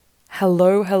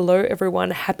Hello everyone.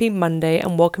 Happy Monday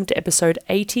and welcome to episode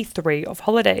 83 of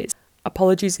Holidays.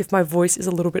 Apologies if my voice is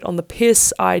a little bit on the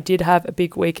piss. I did have a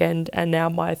big weekend and now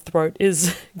my throat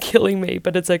is killing me,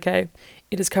 but it's okay.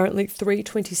 It is currently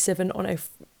 3:27 on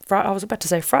I was about to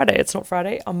say Friday. It's not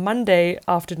Friday. A Monday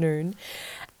afternoon.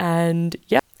 And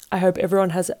yeah, I hope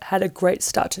everyone has had a great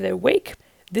start to their week.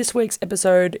 This week's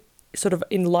episode, sort of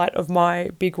in light of my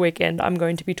big weekend, I'm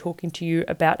going to be talking to you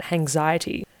about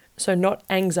Hangxiety. So not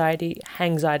anxiety,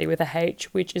 hangxiety with a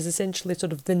H, which is essentially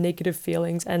sort of the negative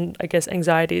feelings and I guess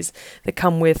anxieties that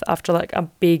come with after like a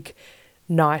big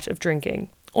night of drinking.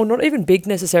 Or not even big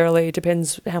necessarily, it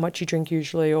depends how much you drink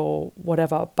usually or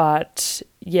whatever. But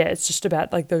yeah, it's just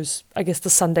about like those, I guess the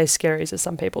Sunday scaries as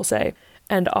some people say.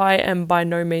 And I am by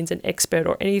no means an expert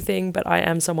or anything, but I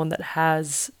am someone that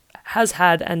has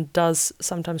had and does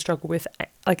sometimes struggle with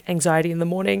like anxiety in the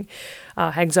morning,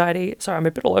 hangxiety. Sorry, I'm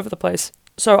a bit all over the place.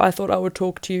 So I thought I would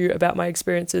talk to you about my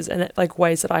experiences and like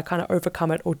ways that I kind of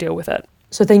overcome it or deal with it.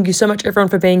 So thank you so much everyone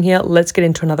for being here. Let's get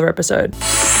into another episode.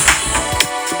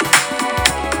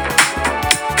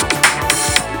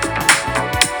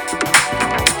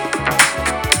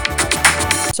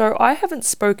 So I haven't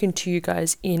spoken to you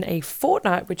guys in a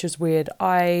fortnight, which is weird.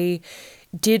 I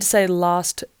did say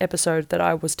last episode that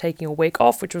I was taking a week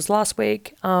off, which was last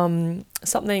week.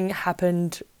 Something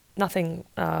happened. Nothing,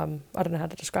 I don't know how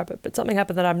to describe it, but something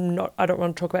happened that I don't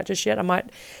want to talk about just yet. I might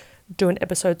do an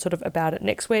episode sort of about it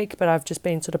next week, but I've just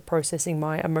been sort of processing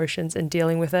my emotions and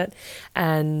dealing with it.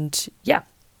 And yeah,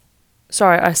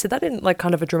 sorry, I said that in like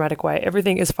kind of a dramatic way.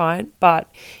 Everything is fine,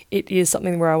 but it is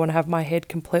something where I want to have my head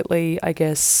completely, I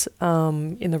guess,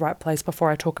 in the right place before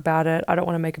I talk about it. I don't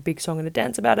want to make a big song and a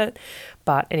dance about it,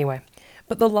 but anyway.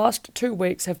 But the last 2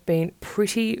 weeks have been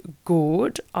pretty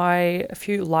good. A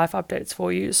few life updates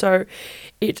for you. So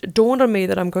it dawned on me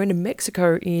that I'm going to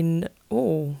Mexico in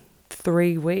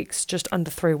 3 weeks, just under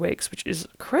 3 weeks, which is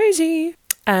crazy.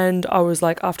 And I was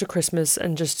like, after Christmas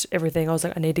and just everything, I was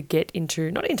like, I need to get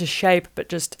not into shape, but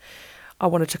just I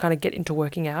wanted to kind of get into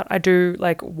working out. I do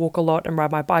like walk a lot and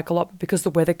ride my bike a lot, but because the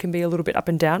weather can be a little bit up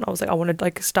and down, I was like, I want to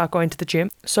like start going to the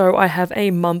gym. So I have a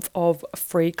month of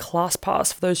free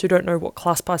ClassPass. For those who don't know what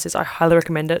ClassPass is, I highly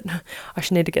recommend it. I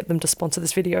should need to get them to sponsor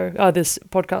this this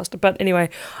podcast. But anyway,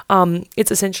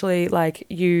 it's essentially like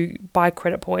you buy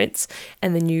credit points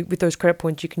and then with those credit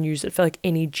points, you can use it for like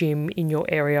any gym in your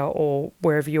area or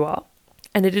wherever you are.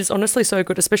 And it is honestly so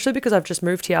good, especially because I've just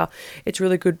moved here. It's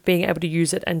really good being able to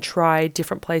use it and try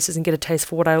different places and get a taste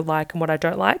for what I like and what I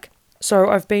don't like. So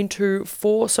I've been to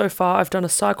 4 so far. I've done a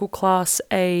cycle class,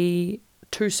 2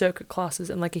 circuit classes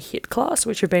and like a HIIT class,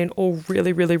 which have been all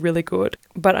really, really, really good.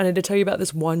 But I need to tell you about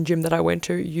this one gym that I went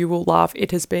to. You will laugh.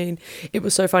 It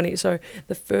was so funny. So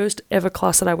the first ever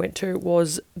class that I went to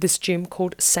was this gym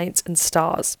called Saints and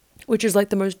Stars, which is like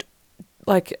the most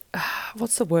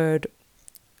what's the word?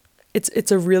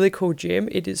 It's a really cool gym.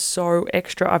 It is so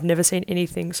extra. I've never seen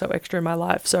anything so extra in my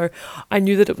life. So I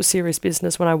knew that it was serious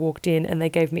business when I walked in and they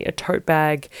gave me a tote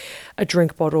bag, a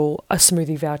drink bottle, a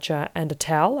smoothie voucher and a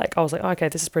towel. Like I was like, okay,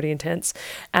 this is pretty intense.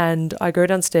 And I go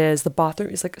downstairs. The bathroom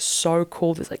is like so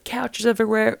cool. There's like couches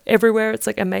everywhere. It's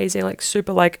like amazing, like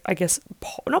super like, I guess,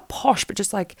 not posh, but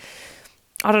just like,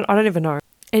 I don't even know.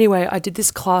 Anyway, I did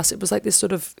this class. It was like this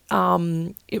sort of,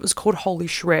 it was called Holy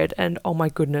Shred. And oh my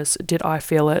goodness, did I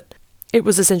feel it. It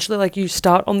was essentially like you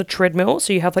start on the treadmill.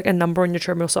 So you have like a number on your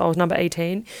treadmill. So I was number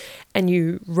 18 and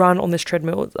you run on this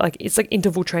treadmill. Like it's like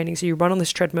interval training. So you run on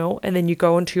this treadmill and then you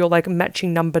go onto your like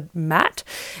matching numbered mat.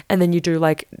 And then you do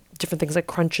like different things like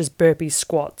crunches, burpees,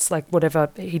 squats, like whatever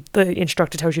the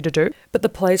instructor tells you to do. But the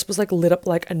place was like lit up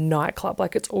like a nightclub.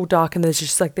 Like it's all dark and there's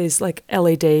just like these like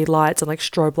LED lights and like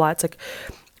strobe lights, like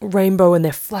rainbow, and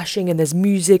they're flashing and there's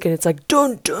music and it's like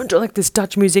dun dun dun, like this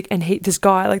Dutch music. And this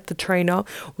guy, like the trainer,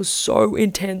 was so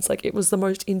intense. Like it was the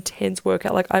most intense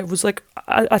workout. Like I was like,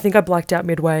 I think I blacked out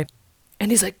midway. And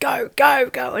he's like, go,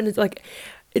 and it's like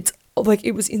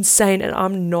it was insane. And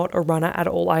I'm not a runner at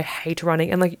all. I hate running,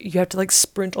 and like you have to like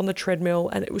sprint on the treadmill,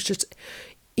 and it was just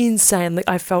insane. Like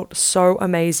I felt so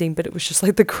amazing, but it was just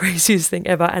like the craziest thing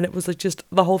ever. And it was like just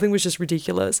the whole thing was just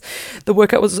ridiculous. The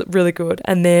workout was really good.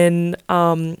 And then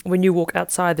when you walk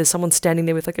outside, there's someone standing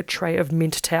there with like a tray of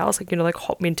mint towels, like, you know, like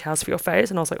hot mint towels for your face.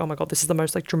 And I was like, oh my God, this is the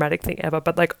most like dramatic thing ever.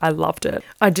 But like I loved it.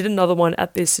 I did another one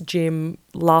at this gym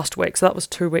last week. So that was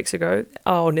 2 weeks ago.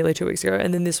 Oh, nearly 2 weeks ago.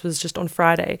 And then this was just on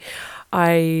Friday.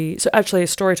 So actually, a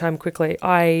story time quickly.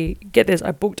 I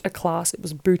booked a class. It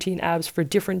was booty and abs for a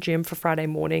different gym for Friday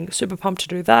morning. Super pumped to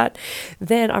do that.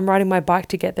 Then I'm riding my bike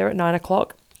to get there at 9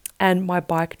 o'clock. and my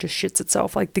bike just shits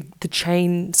itself. Like the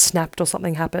chain snapped or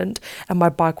something happened and my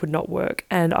bike would not work.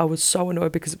 And I was so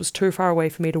annoyed because it was too far away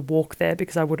for me to walk there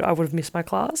because I would have missed my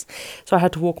class. So I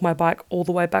had to walk my bike all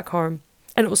the way back home.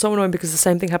 And it was so annoying because the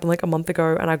same thing happened like a month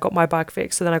ago and I got my bike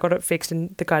fixed. So then I got it fixed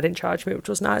and the guy didn't charge me, which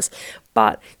was nice.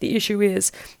 But the issue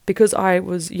is because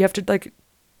you have to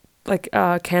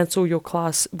cancel your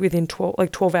class within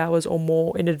 12 hours or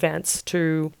more in advance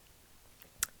to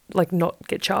like not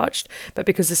get charged. But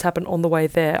because this happened on the way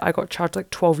there, I got charged like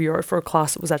 €12 for a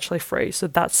class that was actually free, so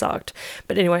that sucked.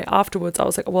 But anyway, afterwards I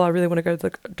was like, well, I really want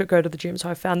to go to the gym. So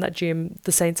I found that gym,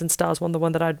 the Saints and Stars one, the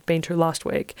one that I'd been to last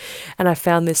week, and I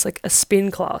found this like a spin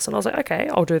class and I was like, okay,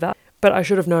 I'll do that. But I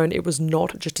should have known it was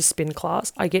not just a spin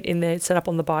class. I get in there, set up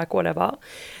on the bike, whatever,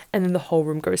 and then the whole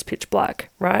room goes pitch black,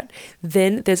 right?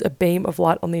 Then there's a beam of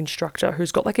light on the instructor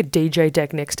who's got like a DJ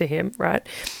deck next to him, right?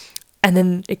 And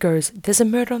then it goes, there's a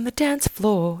murder on the dance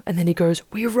floor. And then he goes,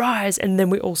 we rise. And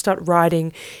then we all start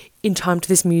riding in time to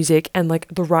this music. And like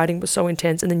the riding was so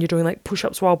intense. And then you're doing like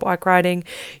push-ups while bike riding.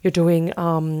 You're doing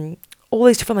all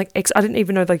these different like I didn't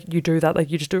even know like you do that.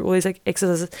 Like you just do all these like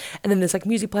exercises. And then there's like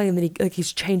music playing. And then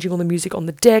he's changing all the music on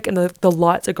the deck. And the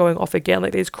lights are going off again.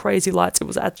 Like these crazy lights. It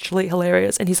was actually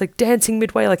hilarious. And he's like dancing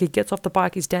midway. Like he gets off the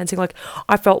bike. He's dancing. Like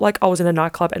I felt like I was in a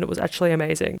nightclub and it was actually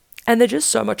amazing. And they're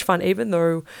just so much fun, even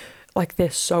though like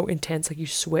they're so intense, like you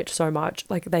sweat so much,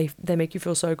 like they make you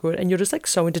feel so good and you're just like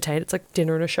so entertained. It's like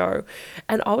dinner and a show.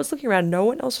 And I was looking around, no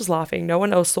one else was laughing, no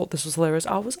one else thought this was hilarious.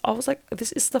 I was like,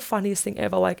 this is the funniest thing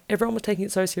ever. Like everyone was taking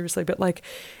it so seriously, but like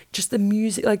just the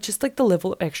music, like just like the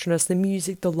level of extraness, the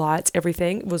music, the lights,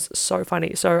 everything was so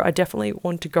funny. So I definitely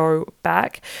want to go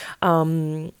back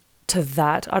to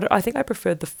that. I think I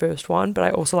preferred the first one, but I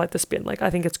also like the spin. Like I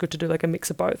think it's good to do like a mix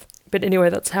of both. But anyway,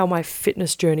 that's how my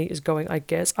fitness journey is going, I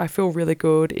guess. I feel really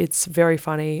good. It's very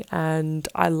funny and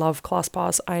I love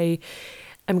ClassPass.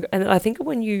 And I think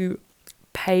when you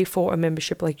pay for a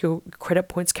membership, like your credit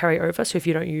points carry over. So if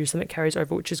you don't use them, it carries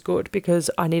over, which is good because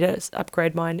I need to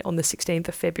upgrade mine on the 16th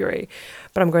of February,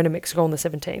 but I'm going to Mexico on the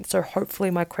 17th. So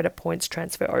hopefully my credit points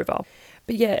transfer over.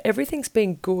 But yeah, everything's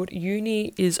been good.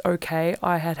 Uni is okay.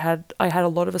 I had a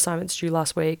lot of assignments due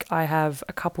last week. I have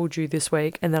a couple due this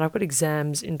week, and then I've got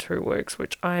exams in 2 weeks,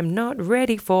 which I'm not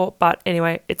ready for. But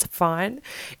anyway, it's fine.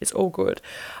 It's all good.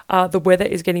 The weather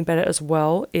is getting better as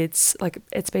well. It's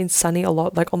been sunny a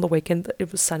lot. Like on the weekend,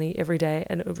 it was sunny every day,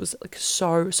 and it was like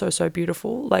so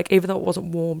beautiful. Like even though it wasn't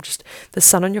warm, just the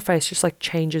sun on your face just like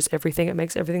changes everything. It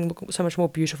makes everything look so much more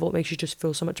beautiful. It makes you just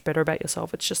feel so much better about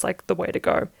yourself. It's just like the way to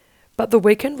go. But the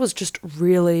weekend was just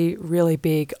really, really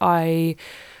big. What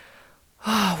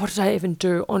did I even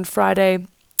do? On Friday,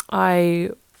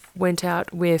 I went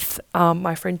out with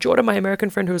my friend Jordan, my American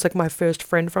friend, who was like my first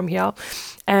friend from here.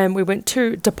 And we went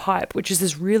to De Pipe, which is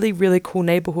this really, really cool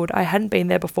neighborhood. I hadn't been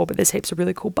there before, but there's heaps of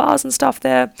really cool bars and stuff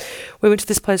there. We went to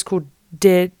this place called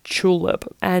De Tulip,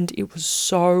 and it was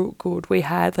so good. We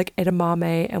had like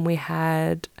edamame and we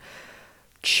had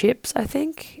chips, I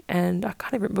think, and I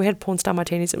can't even remember. We had porn star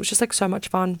martinis. It was just like so much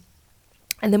fun.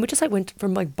 And then we just like went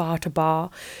from like bar to bar.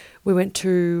 We went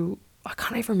to, I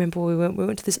can't even remember where we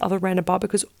went to this other random bar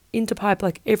because into Pipe,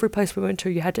 like every place we went to,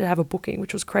 you had to have a booking,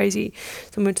 which was crazy.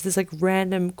 So we went to this like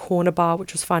random corner bar,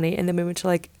 which was funny, and then we went to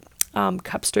like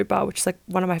Cup Street Bar, which is like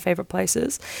one of my favorite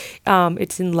places.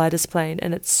 It's in Lattice Plain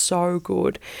and it's so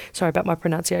good. Sorry about my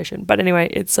pronunciation, but anyway,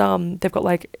 it's they've got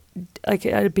like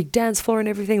a big dance floor and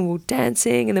everything, and we were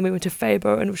dancing, and then we went to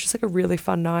Fabo, and it was just like a really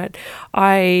fun night.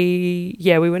 We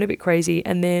went a bit crazy,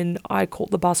 and then I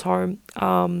caught the bus home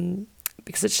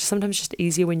because it's just sometimes just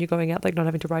easier when you're going out, like not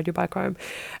having to ride your bike home,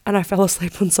 and I fell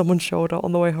asleep on someone's shoulder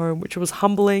on the way home, which was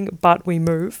humbling, but we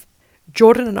move.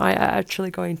 Jordan and I are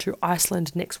actually going to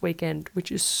Iceland next weekend,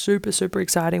 which is super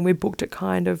exciting. We booked it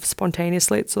kind of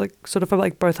spontaneously. It's like sort of for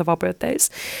like both of our birthdays,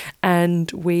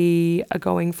 and we are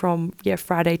going from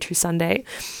Friday to Sunday,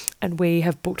 and we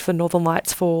have booked the Northern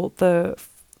Lights for the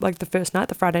first night,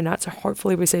 the Friday night, so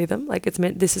hopefully we see them. Like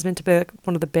this is meant to be like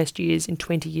one of the best years in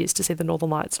 20 years to see the Northern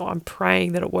Lights, so I'm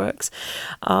praying that it works.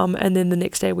 And then the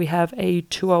next day we have a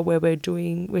tour where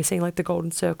we're seeing like the Golden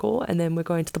Circle, and then we're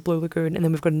going to the Blue Lagoon, and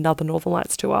then we've got another Northern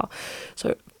Lights tour.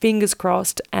 So fingers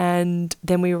crossed. And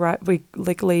then we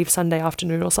leave Sunday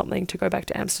afternoon or something to go back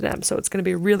to Amsterdam. So it's going to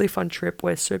be a really fun trip.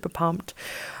 We're super pumped.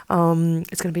 It's going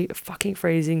to be fucking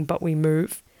freezing, but we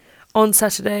move. On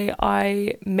Saturday,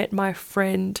 I met my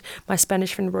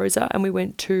Spanish friend Rosa, and we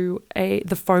went to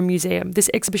the Foam Museum. This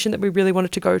exhibition that we really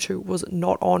wanted to go to was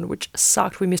not on, which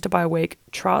sucked. We missed it by a week,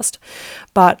 trust.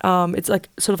 But it's like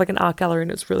sort of like an art gallery,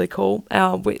 and it's really cool.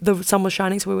 The sun was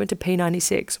shining, so we went to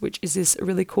P96, which is this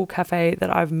really cool cafe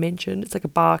that I've mentioned. It's like a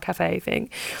bar cafe thing,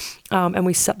 and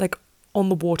we sat like on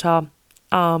the water,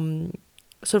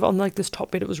 sort of on like this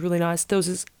top bit. It was really nice. There was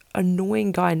this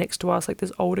annoying guy next to us, like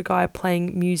this older guy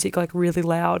playing music like really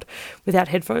loud without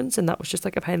headphones, and that was just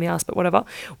like a pain in the ass, but whatever.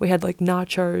 We had like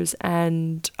nachos,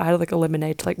 and I had like a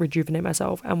lemonade to like rejuvenate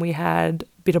myself, and we had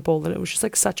bitterball, and it was just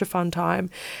like such a fun time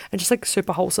and just like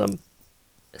super wholesome.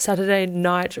 Saturday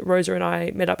night, Rosa and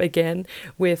I met up again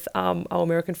with our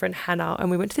American friend Hannah,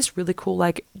 and we went to this really cool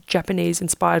like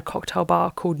Japanese-inspired cocktail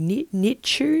bar called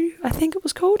Nichu, I think it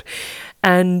was called,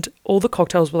 and all the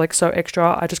cocktails were like so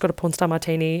extra. I just got a porn star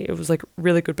martini. It was like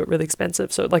really good but really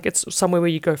expensive, so like it's somewhere where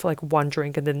you go for like one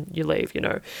drink and then you leave, you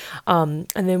know. And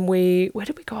then where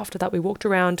did we go after that? We walked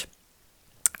around,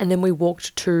 and then we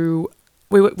walked to...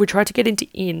 We tried to get into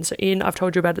Inn. So Inn, I've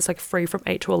told you about, it's like free from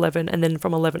 8 to 11, and then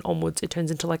from 11 onwards it turns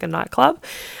into like a nightclub.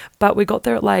 But we got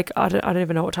there at like, I don't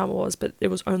even know what time it was, but it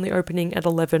was only opening at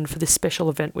 11 for this special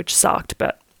event, which sucked.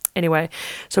 But anyway,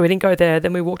 so we didn't go there.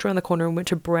 Then we walked around the corner and went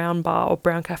to Brown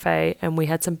Cafe, and we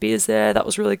had some beers there. That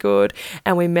was really good.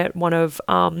 And we met one of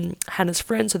Hannah's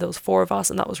friends, so there was 4 of us,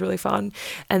 and that was really fun.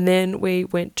 And then we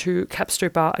went to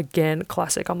Capstooper, again,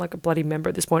 classic. I'm like a bloody member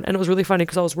at this point. And it was really funny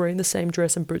because I was wearing the same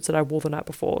dress and boots that I wore the night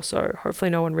before, so hopefully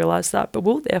no one realised that. But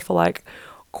we were there for like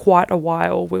quite a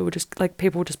while. We were just like,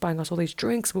 people were just buying us all these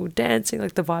drinks, we were dancing,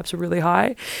 like the vibes were really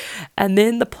high. And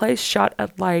then the place shut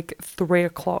at like 3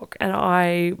 o'clock, and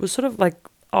I was sort of like,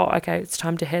 oh okay, it's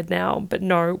time to head now. But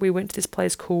no, we went to this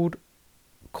place called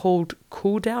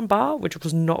Cool Down Bar, which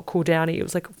was not cool downy. It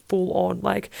was like full on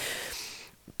like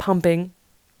pumping.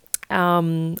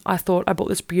 I bought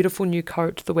this beautiful new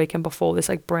coat the weekend before, this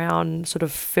like brown sort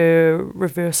of fur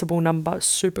reversible number,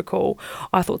 super cool.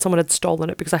 I thought someone had stolen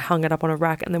it because I hung it up on a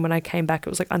rack, and then when I came back it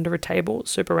was like under a table,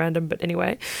 super random. But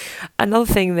anyway, another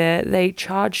thing there, there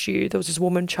was this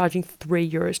woman charging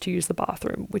 €3 to use the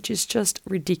bathroom, which is just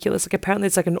ridiculous. Like apparently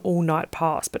it's like an all-night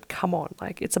pass, but come on,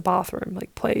 like it's a bathroom,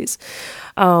 like please.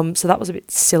 So that was a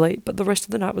bit silly, but the rest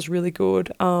of the night was really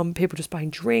good. People just buying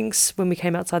drinks. When we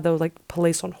came outside there were like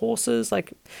police on horses,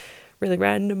 like really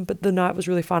random, but the night was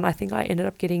really fun. I think I ended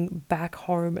up getting back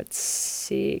home at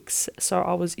 6, so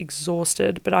I was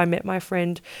exhausted, but I met my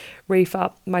friend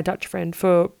Reefa, my Dutch friend,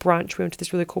 for brunch. We went to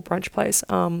this really cool brunch place.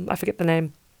 I forget the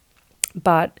name,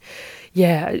 but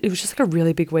yeah, it was just like a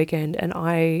really big weekend, and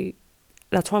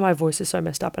that's why my voice is so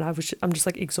messed up, and I'm just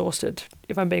like exhausted,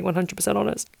 if I'm being 100%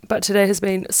 honest. But today has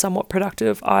been somewhat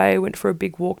productive. I went for a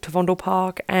big walk to Vondel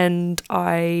Park, and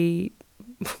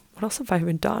what else have I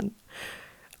even done?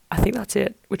 I think that's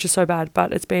it, which is so bad,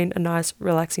 but it's been a nice,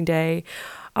 relaxing day.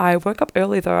 I woke up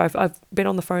early though. I've been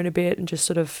on the phone a bit and just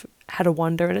sort of had a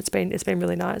wander, and it's been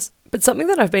really nice. But something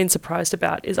that I've been surprised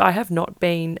about is I have not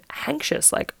been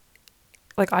anxious. Like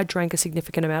I drank a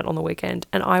significant amount on the weekend,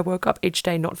 and I woke up each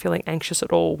day not feeling anxious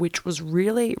at all, which was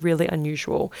really, really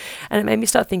unusual. And it made me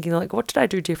start thinking, like, what did I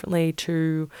do differently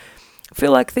to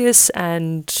feel like this,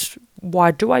 and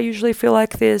why do I usually feel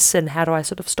like this, and how do I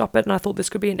sort of stop it? And I thought this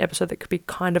could be an episode that could be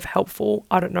kind of helpful.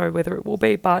 I don't know whether it will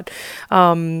be, but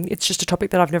it's just a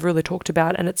topic that I've never really talked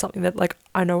about, and it's something that like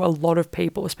I know a lot of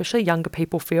people, especially younger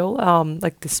people, feel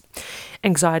like this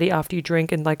anxiety after you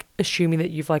drink, and like assuming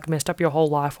that you've like messed up your whole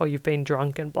life while you've been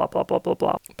drunk and blah blah blah blah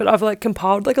blah. But I've like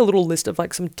compiled like a little list of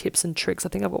like some tips and tricks. I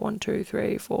think I've got 1, 2,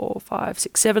 3, 4, 5,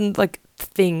 6, 7 like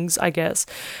things, I guess.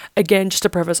 Again, just to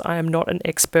preface, I am not an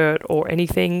expert or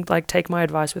anything, like take my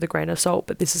advice with a grain of salt,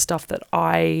 but this is stuff that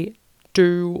I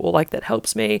do, or like that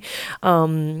helps me.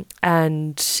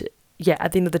 And yeah,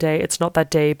 at the end of the day, it's not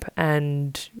that deep,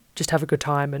 and just have a good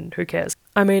time, and who cares?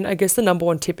 I mean, I guess the number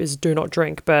one tip is do not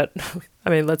drink, but I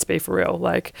mean, let's be for real.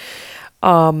 Like,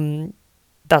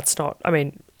 that's not, I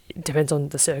mean, it depends on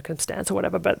the circumstance or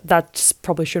whatever, but that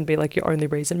probably shouldn't be like your only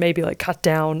reason. Maybe like cut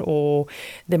down, or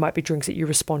there might be drinks that you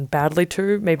respond badly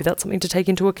to. Maybe that's something to take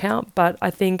into account. But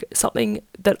I think something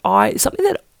that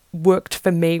worked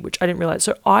for me, which I didn't realize.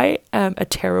 So I am a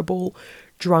terrible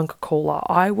drunk caller.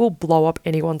 I will blow up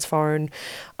anyone's phone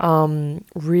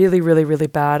really, really, really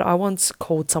bad. I once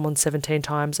called someone 17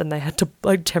 times, and they had to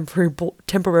like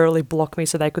temporarily block me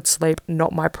so they could sleep.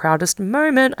 Not my proudest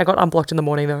moment. I got unblocked in the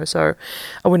morning though, so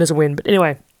a win is a win. But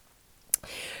anyway,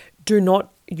 do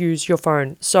not use your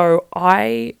phone. So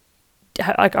I've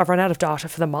run out of data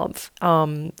for the month,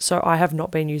 so I have not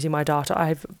been using my data.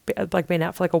 I've like been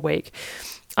out for like a week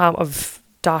of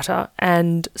data.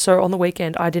 And so on the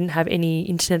weekend, I didn't have any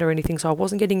internet or anything. So I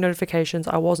wasn't getting notifications.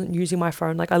 I wasn't using my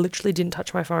phone. Like I literally didn't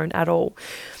touch my phone at all.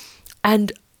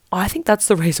 And I think that's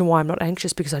the reason why I'm not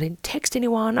anxious, because I didn't text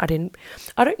anyone. I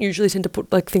don't usually tend to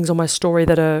put like things on my story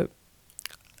that are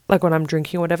like when I'm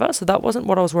drinking or whatever. So that wasn't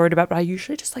what I was worried about. But I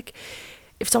usually just like,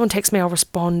 if someone texts me, I'll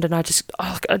respond, and I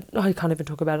can't even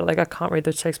talk about it. Like I can't read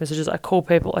those text messages. I call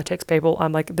people, I text people.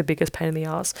 I'm like the biggest pain in the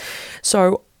ass.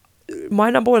 So my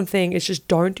number one thing is just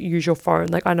don't use your phone.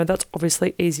 Like I know that's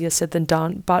obviously easier said than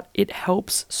done, but it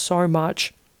helps so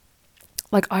much.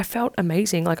 Like I felt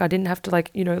amazing. Like I didn't have to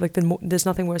like, like there's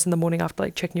nothing worse in the morning after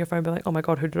like checking your phone, being like, oh my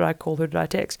God, who did I call? Who did I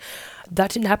text?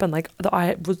 That didn't happen. Like the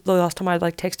last time I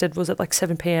like texted was at like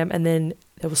 7 p.m. and then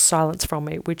there was silence from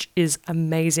me, which is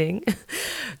amazing.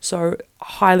 So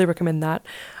highly recommend that.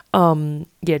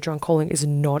 Drunk calling is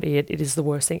not it. It is the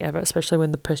worst thing ever, especially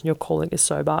when the person you're calling is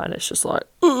sober, and it's just like,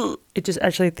 ugh. It just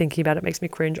actually thinking about it makes me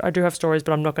cringe. I do have stories,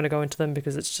 but I'm not going to go into them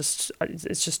because it's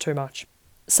just too much.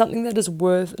 Something that is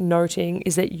worth noting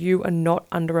is that you are not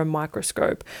under a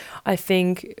microscope. I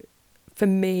think for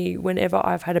me, whenever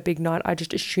I've had a big night, I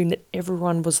just assume that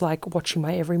everyone was like watching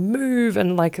my every move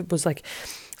and like it was like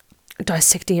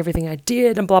dissecting everything I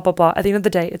did and blah, blah, blah. At the end of the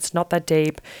day, it's not that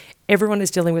deep. Everyone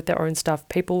is dealing with their own stuff.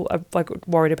 People are like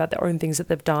worried about their own things that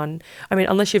they've done. I mean,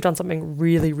 unless you've done something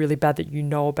really, really bad that you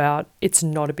know about, it's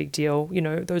not a big deal.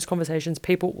 Those conversations,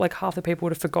 people, like half the people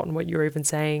would have forgotten what you were even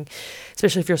saying,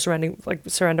 especially if you're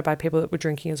surrounded by people that were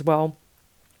drinking as well.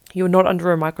 You're not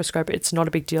under a microscope. It's not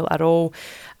a big deal at all.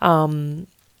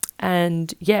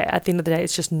 And yeah, at the end of the day,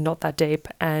 it's just not that deep.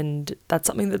 And that's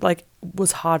something that like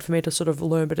was hard for me to sort of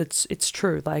learn, but it's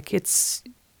true. Like it's,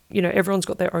 everyone's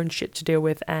got their own shit to deal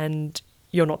with, and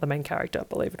you're not the main character,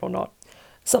 believe it or not.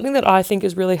 Something that I think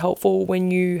is really helpful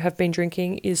when you have been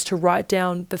drinking is to write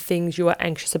down the things you are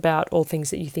anxious about or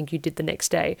things that you think you did the next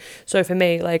day. So for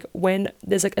me, like when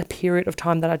there's like a period of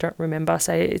time that I don't remember,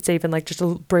 say it's even like just a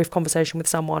brief conversation with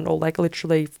someone or like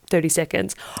literally 30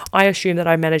 seconds, I assume that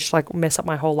I managed to like mess up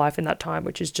my whole life in that time,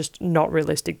 which is just not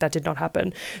realistic. That did not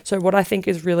happen. So what I think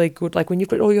is really good, like when you've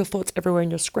got all your thoughts everywhere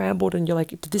and you're scrambled and you're like,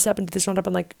 did this happen? Did this not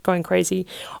happen? Like going crazy.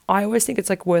 I always think it's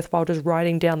like worthwhile just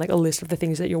writing down like a list of the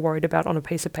things that you're worried about on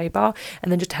a piece of paper, and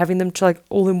then just having them to like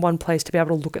all in one place to be able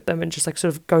to look at them and just like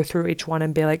sort of go through each one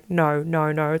and be like, no,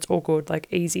 it's all good, like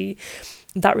easy.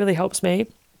 That really helps me.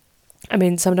 I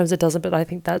mean, sometimes it doesn't, but I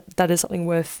think that is something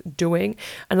worth doing.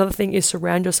 Another thing is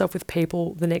surround yourself with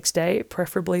people the next day,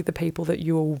 preferably the people that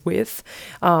you are with.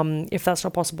 If that's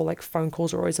not possible, like phone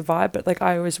calls are always a vibe, but like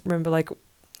I always remember like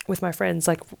with my friends,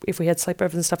 like if we had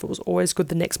sleepovers and stuff, it was always good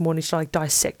the next morning to like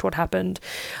dissect what happened,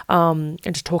 and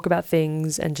to talk about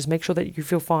things and just make sure that you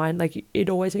feel fine. Like it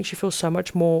always makes you feel so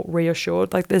much more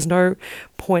reassured. Like there's no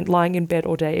point lying in bed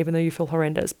all day, even though you feel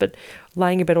horrendous, but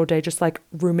lying in bed all day, just like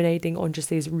ruminating on just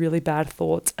these really bad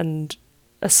thoughts and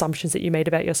assumptions that you made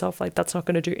about yourself, like that's not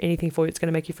going to do anything for you. It's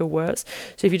going to make you feel worse.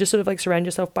 So if you just sort of like surround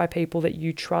yourself by people that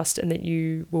you trust and that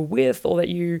you were with or that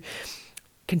you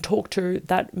can talk to,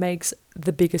 that makes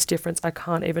the biggest difference. I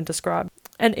can't even describe.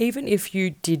 And even if you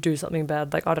did do something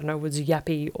bad, like I don't know, was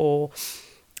yappy or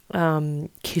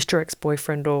kissed your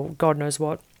ex-boyfriend or God knows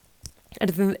what,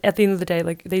 at the end of the day,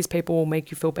 like these people will make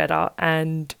you feel better,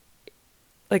 and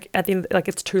like at the end, like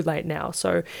it's too late now.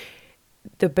 So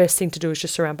the best thing to do is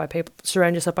just surround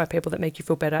yourself by people that make you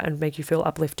feel better and make you feel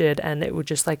uplifted, and it would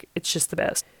just like, it's just the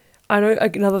best. I know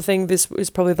another thing, this is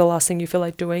probably the last thing you feel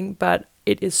like doing, but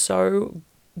it is so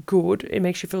good. It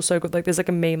makes you feel so good. Like there's like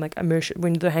a meme, like immersion,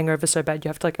 when the hangover is so bad, you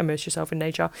have to like immerse yourself in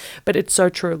nature. But it's so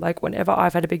true. Like whenever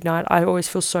I've had a big night, I always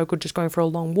feel so good just going for a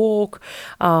long walk,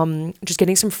 just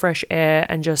getting some fresh air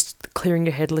and just clearing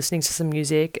your head, listening to some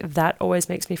music. That always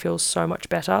makes me feel so much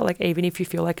better. Like even if you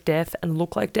feel like death and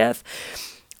look like death,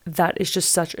 that is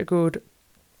just such a good,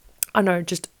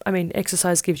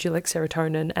 exercise gives you like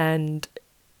serotonin, and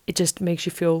it just makes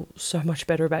you feel so much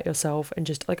better about yourself and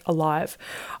just like alive.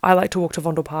 I like to walk to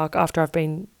Vondel Park after I've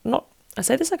been, I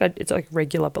say this like it's like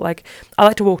regular, but like I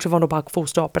like to walk to Vondel Park full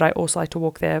stop, but I also like to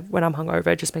walk there when I'm hungover.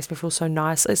 It just makes me feel so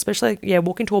nice, especially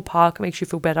walking to a park makes you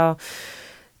feel better.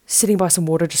 Sitting by some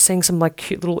water, just seeing some like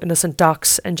cute little innocent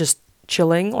ducks and just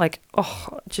chilling, like,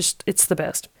 it's the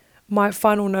best. My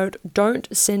final note, don't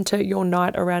center your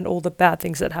night around all the bad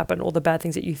things that happen or the bad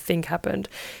things that you think happened.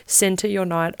 Center your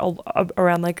night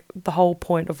around like the whole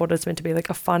point of what it's meant to be, like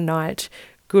a fun night,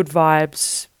 good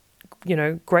vibes,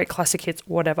 great classic hits,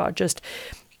 whatever. Just,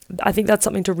 I think that's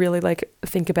something to really like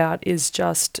think about, is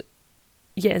just,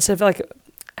 instead of like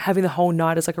having the whole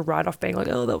night as like a write-off, being like,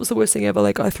 oh, that was the worst thing ever,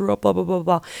 like I threw up, blah blah blah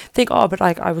blah. Think, oh, but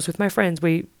like I was with my friends,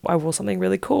 I wore something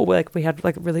really cool, like we had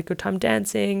like a really good time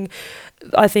dancing.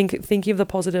 I think thinking of the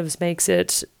positives makes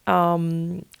it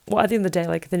well, at the end of the day,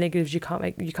 like the negatives you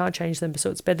can't change them, so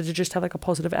it's better to just have like a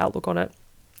positive outlook on it.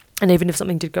 And even if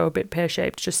something did go a bit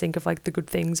pear-shaped, just think of like the good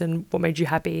things and what made you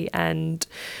happy, and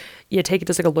yeah, take it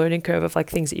as like a learning curve of like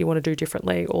things that you want to do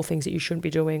differently, or things that you shouldn't be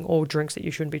doing, or drinks that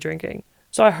you shouldn't be drinking.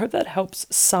 So I hope that helps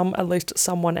at least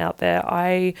someone out there.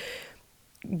 I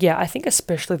think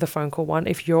especially the phone call one,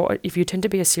 if you tend to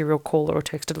be a serial caller or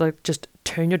texter, like just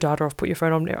turn your data off, put your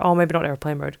phone on, maybe not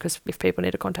airplane mode, because if people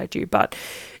need to contact you, but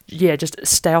yeah, just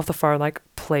stay off the phone, like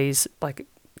please, like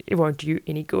it won't do you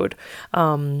any good.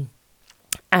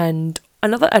 And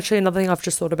another thing I've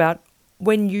just thought about,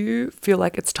 when you feel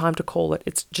like it's time to call it,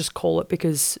 it's just call it,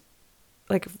 because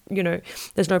like, you know,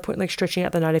 there's no point like stretching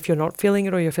out the night if you're not feeling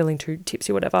it or you're feeling too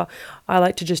tipsy, whatever. I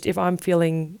like to just, if I'm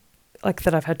feeling like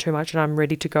that I've had too much and I'm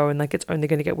ready to go and like it's only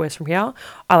going to get worse from here,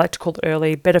 I like to call it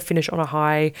early, better finish on a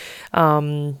high.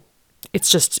 It's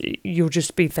just, you'll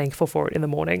just be thankful for it in the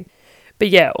morning. But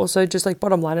yeah, also just like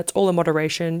bottom line, it's all in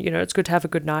moderation. You know, it's good to have a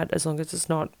good night as long as it's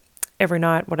not every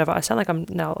night, whatever. I sound like I'm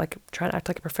now like trying to act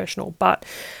like a professional, but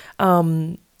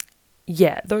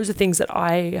yeah, those are things that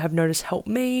I have noticed help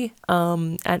me.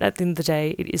 And at the end of the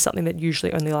day, it is something that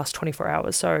usually only lasts 24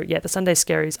 hours. So yeah, the Sunday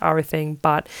scaries are a thing,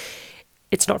 but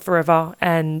it's not forever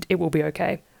and it will be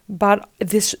okay. But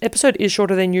this episode is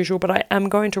shorter than usual, but I am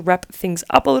going to wrap things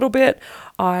up a little bit.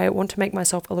 I want to make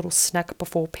myself a little snack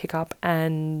before pickup,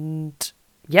 and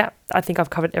yeah, I think I've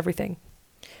covered everything.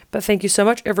 But thank you so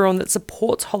much, everyone that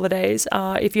supports Holidays.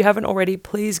 If you haven't already,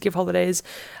 please give Holidays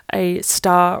a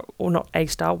star, or not a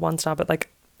star, 1 star, but like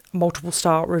multiple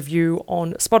star review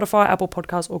on Spotify, Apple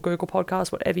Podcasts, or Google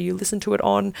Podcasts, whatever you listen to it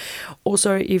on.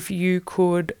 Also, if you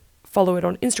could follow it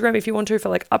on Instagram if you want to, for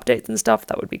like updates and stuff,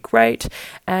 that would be great.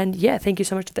 And yeah, thank you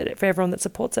so much for everyone that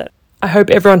supports it. I hope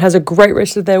everyone has a great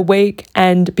rest of their week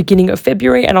and beginning of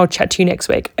February, and I'll chat to you next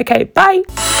week. Okay, bye.